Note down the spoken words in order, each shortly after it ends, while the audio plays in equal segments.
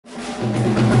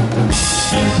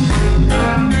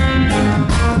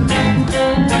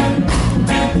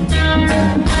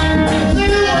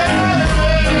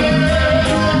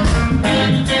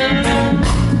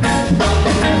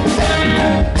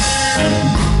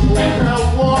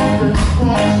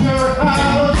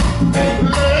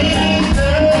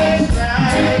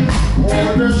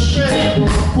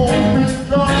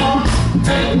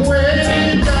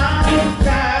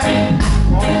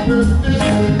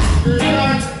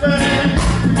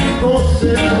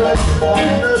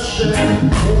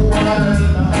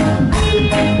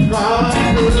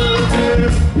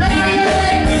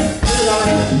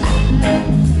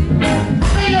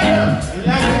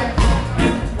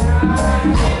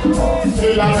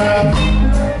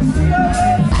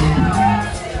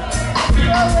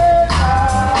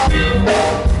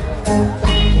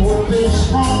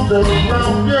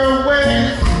Around your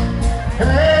waist,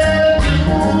 head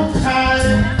too tight,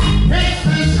 makes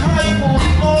this hype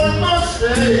on my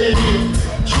face.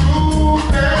 True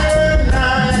and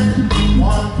night,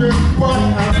 wonder what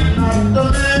I'm not the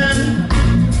man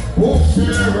who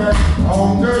sit right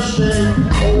on the shade.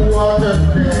 Oh, what a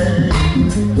day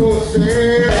to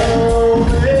say, oh,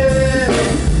 yeah,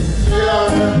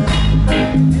 yeah.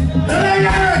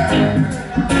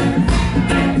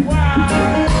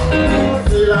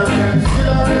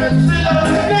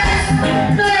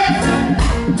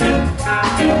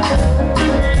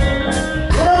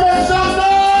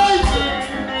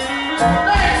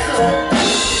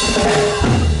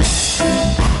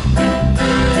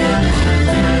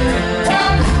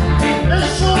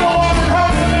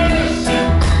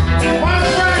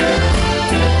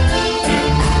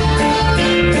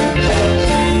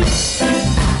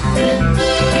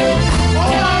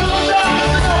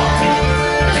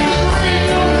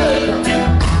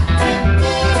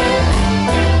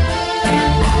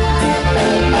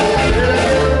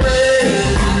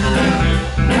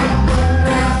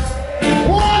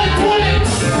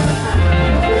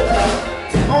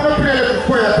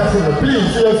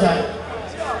 Please, yes,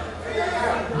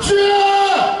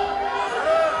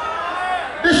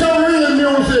 this is real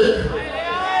music.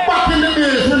 Back in the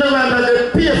days when they were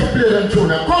like pay for play them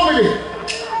tune. Come with it.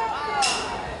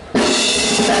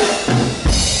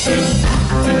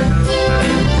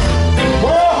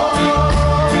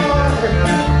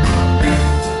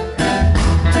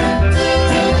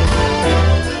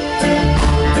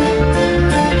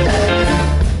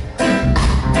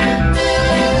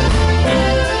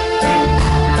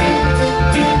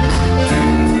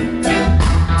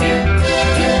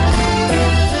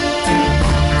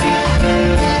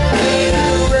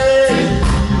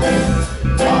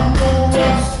 I'm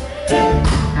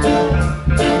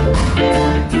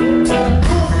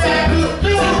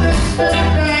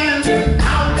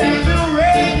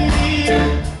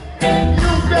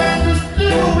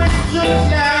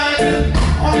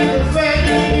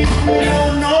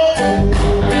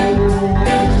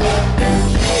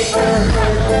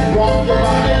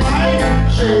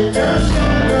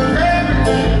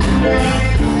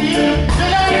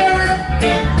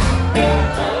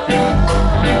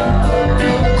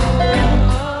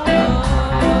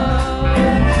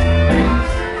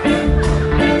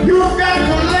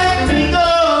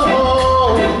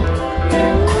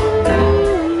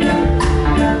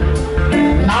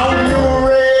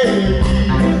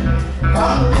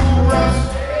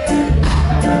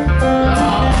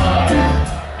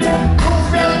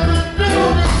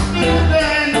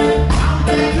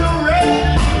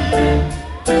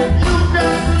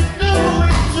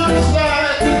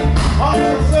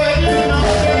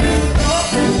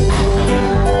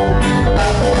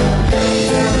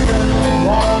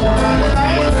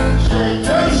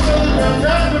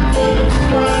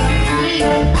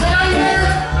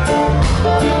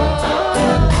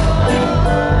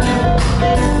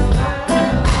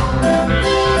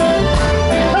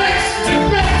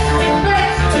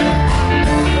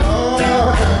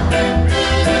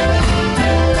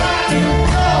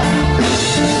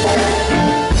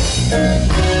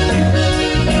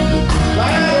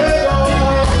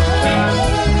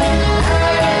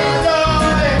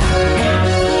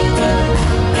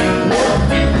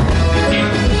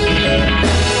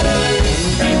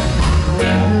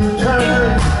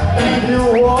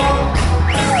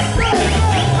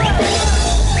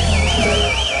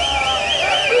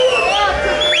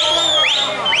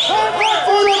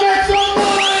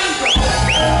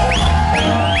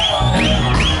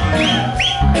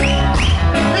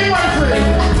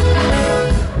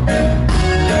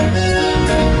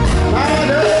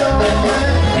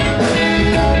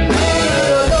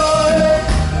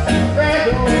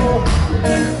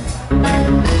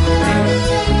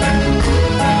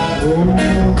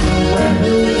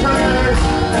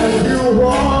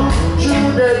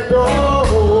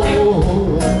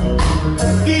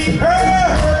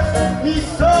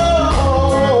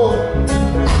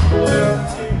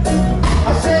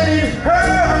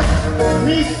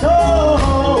me so,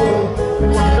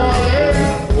 my darling.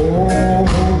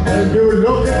 Oh, and you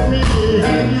look at me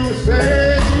and you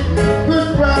say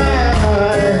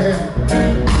goodbye.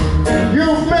 You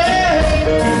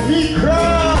made me cry.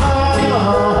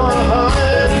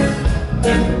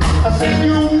 I said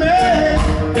you made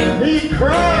me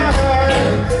cry,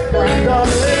 my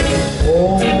darling.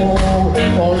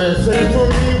 Oh, listen to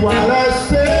me while I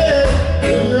say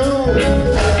to you,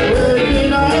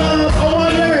 waking up,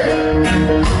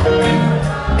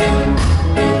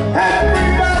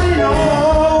 everybody knows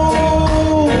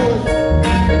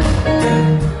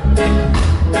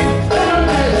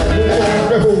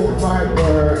the whole my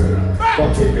world. But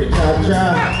give me cha-cha,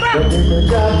 but give me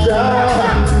cha-cha.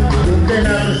 You can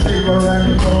have the silver and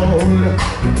gold.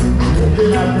 You can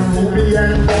have the movie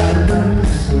and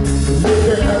diamonds. You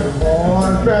can have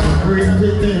all the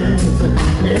pretty things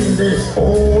in this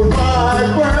whole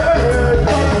wide world.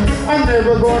 I'm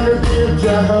never gonna give you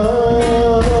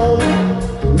up.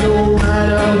 No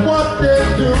matter what they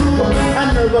do, I'm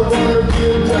never gonna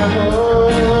give you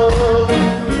up.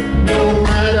 No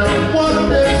matter what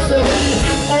they say,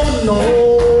 oh no,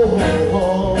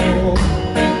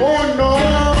 oh no.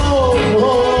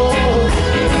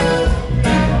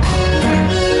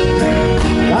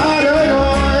 I don't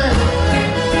know.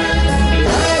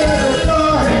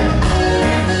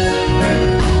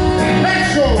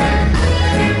 Next one.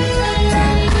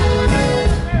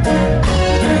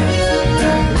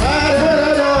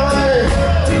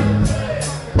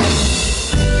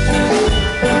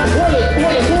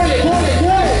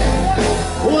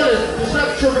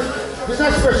 It's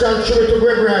not special tribute to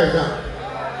Gregory Isaac.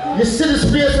 You see this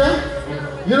place, huh?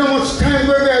 You know how much time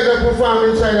Gregory Isaac perform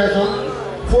inside that, huh?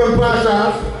 For him pass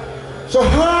off. So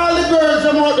all the girls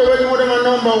I'm out there when you them are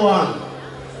number one.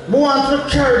 I want to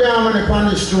carry the harmony upon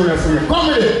this tune for me. Come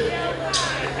with it.